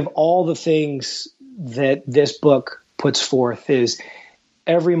 I think of all the things that this book puts forth is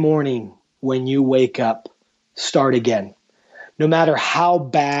every morning when you wake up, start again. No matter how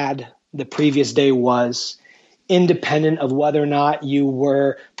bad the previous day was, independent of whether or not you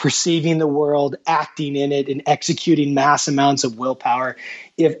were perceiving the world, acting in it, and executing mass amounts of willpower,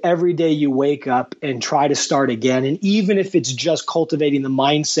 if every day you wake up and try to start again, and even if it's just cultivating the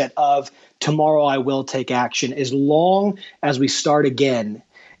mindset of tomorrow I will take action, as long as we start again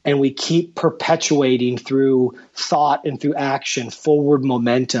and we keep perpetuating through thought and through action forward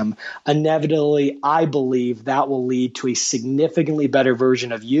momentum, inevitably, I believe that will lead to a significantly better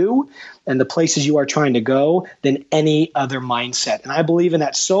version of you and the places you are trying to go than any other mindset. And I believe in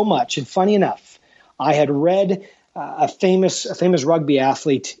that so much. And funny enough, I had read a famous rugby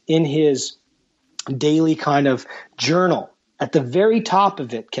athlete in his daily kind of journal. At the very top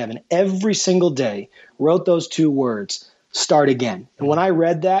of it, Kevin, every single day wrote those two words, start again. And when I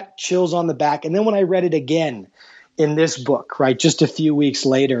read that, chills on the back. And then when I read it again in this book, right, just a few weeks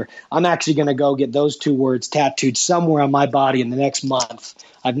later, I'm actually going to go get those two words tattooed somewhere on my body in the next month.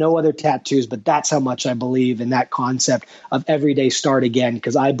 I have no other tattoos, but that's how much I believe in that concept of everyday start again,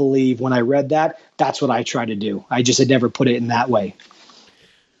 because I believe when I read that, that's what I try to do. I just had never put it in that way.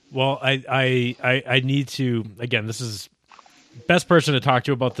 Well, I need to, again, this is best person to talk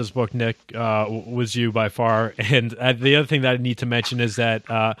to about this book, Nick, was you by far. And the other thing that I need to mention is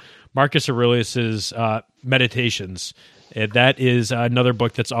that Marcus Aurelius's Meditations. That is another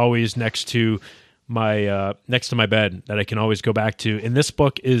book that's always next to my bed that I can always go back to. And this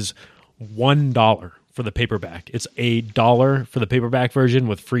book is $1 for the paperback. It's $1 for the paperback version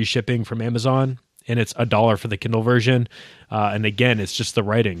with free shipping from Amazon, and it's $1 for the Kindle version. And again, it's just the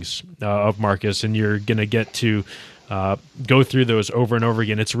writings of Marcus, and you're going to get to go through those over and over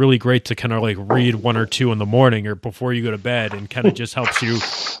again. It's really great to kind of like read one or two in the morning or before you go to bed, and kind of just helps you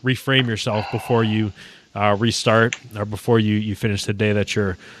reframe yourself before you restart or before you finish the day that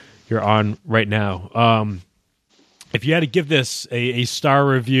you're on right now. If you had to give this a star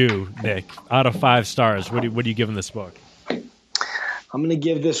review, Nick, out of 5 stars, what are you giving this book? I'm going to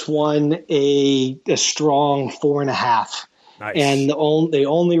give this one a strong 4.5. Nice. And the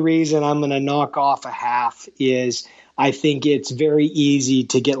only reason I'm going to knock off a half is I think it's very easy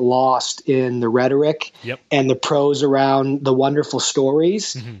to get lost in the rhetoric and the prose around the wonderful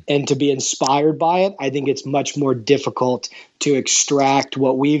stories and to be inspired by it. I think it's much more difficult to extract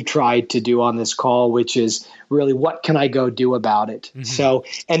what we've tried to do on this call, which is really what can I go do about it? So,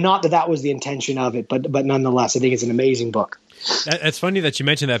 and not that was the intention of it, but nonetheless, I think it's an amazing book. It's funny that you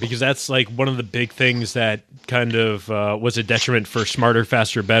mentioned that, because that's like one of the big things that kind of was a detriment for Smarter,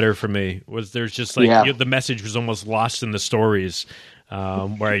 Faster, Better for me. Was there's just like the message was almost lost in the stories,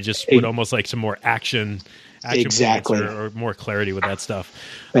 where I just would almost like some more action exactly or more clarity with that stuff.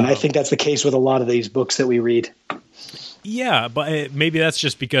 And I think that's the case with a lot of these books that we read. Yeah, but maybe that's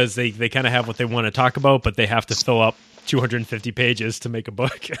just because they kind of have what they want to talk about, but they have to fill up 250 pages to make a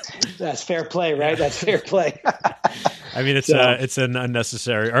book. That's fair play, right? That's fair play. I mean, it's an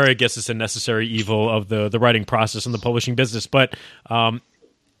unnecessary, or I guess it's a necessary evil of the writing process and the publishing business. But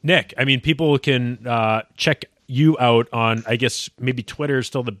Nick, I mean, people can check you out on, I guess maybe Twitter is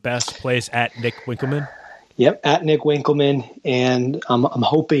still the best place, at Nick Winkelman. Yep, at Nick Winkelman, and I'm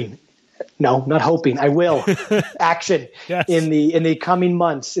hoping. No, not hoping. I will. Action. Yes. In the coming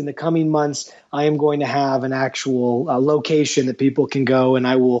months. In the coming months, I am going to have an actual location that people can go, and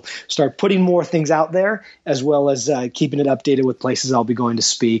I will start putting more things out there, as well as keeping it updated with places I'll be going to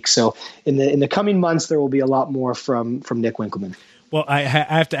speak. So in the coming months, there will be a lot more from Nick Winkelman. Well, I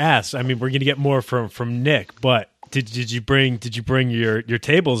have to ask. I mean, we're going to get more from Nick, but did you bring your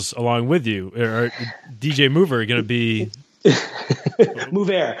tables along with you, or DJ Mover going to be?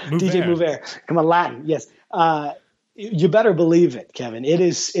 Mover, DJ Mover. Come on, Latin. Yes. You better believe it, Kevin. It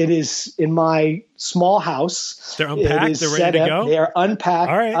is in my small house. They're unpacked. They're ready to go. They are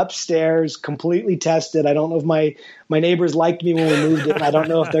unpacked upstairs, completely tested. I don't know if my neighbors liked me when we moved in. I don't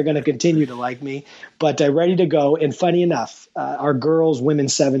know if they're going to continue to like me, but ready to go. And funny enough, our girls'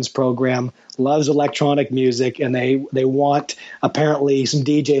 women's sevens program loves electronic music, and they want apparently some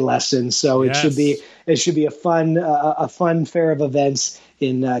DJ lessons. So it should be a fun fair of events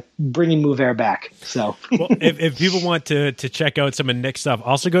in bringing Mover back. So well, if people want to check out some of Nick's stuff,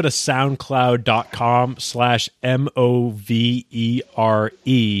 also go to soundcloud.com/MOVERE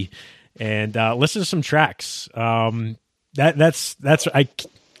and listen to some tracks.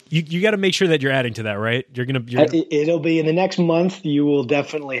 You got to make sure that you're adding to that, right? It'll be in the next month. You will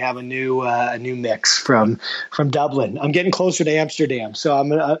definitely have a new mix from Dublin. I'm getting closer to Amsterdam, so I'm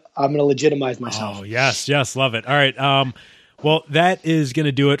gonna legitimize myself. Oh yes, love it. All right. Well, that is going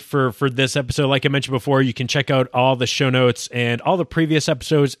to do it for this episode. Like I mentioned before, you can check out all the show notes and all the previous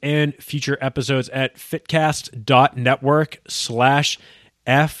episodes and future episodes at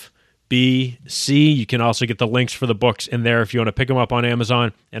fitcast.network/FBC. You can also get the links for the books in there if you want to pick them up on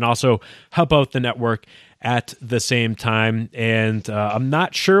Amazon, and also help out the network at the same time. And I'm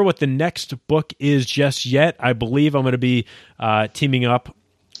not sure what the next book is just yet. I believe I'm going to be teaming up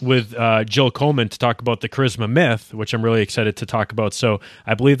with Jill Coleman to talk about the Charisma Myth, which I'm really excited to talk about. So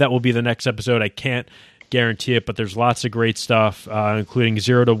I believe that will be the next episode. I can't guarantee it, but there's lots of great stuff, including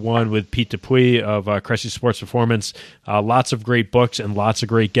 0 to 1 with Pete Dupuis of Cressy Sports Performance. Lots of great books and lots of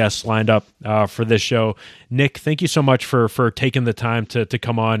great guests lined up for this show. Nick, thank you so much for taking the time to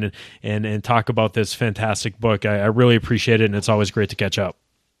come on and talk about this fantastic book. I really appreciate it, and it's always great to catch up.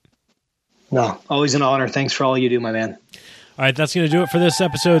 No, always an honor. Thanks for all you do, my man. All right, that's going to do it for this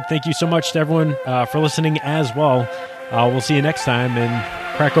episode. Thank you so much to everyone for listening as well. We'll see you next time,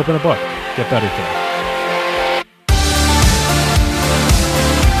 and crack open a book. Get better today.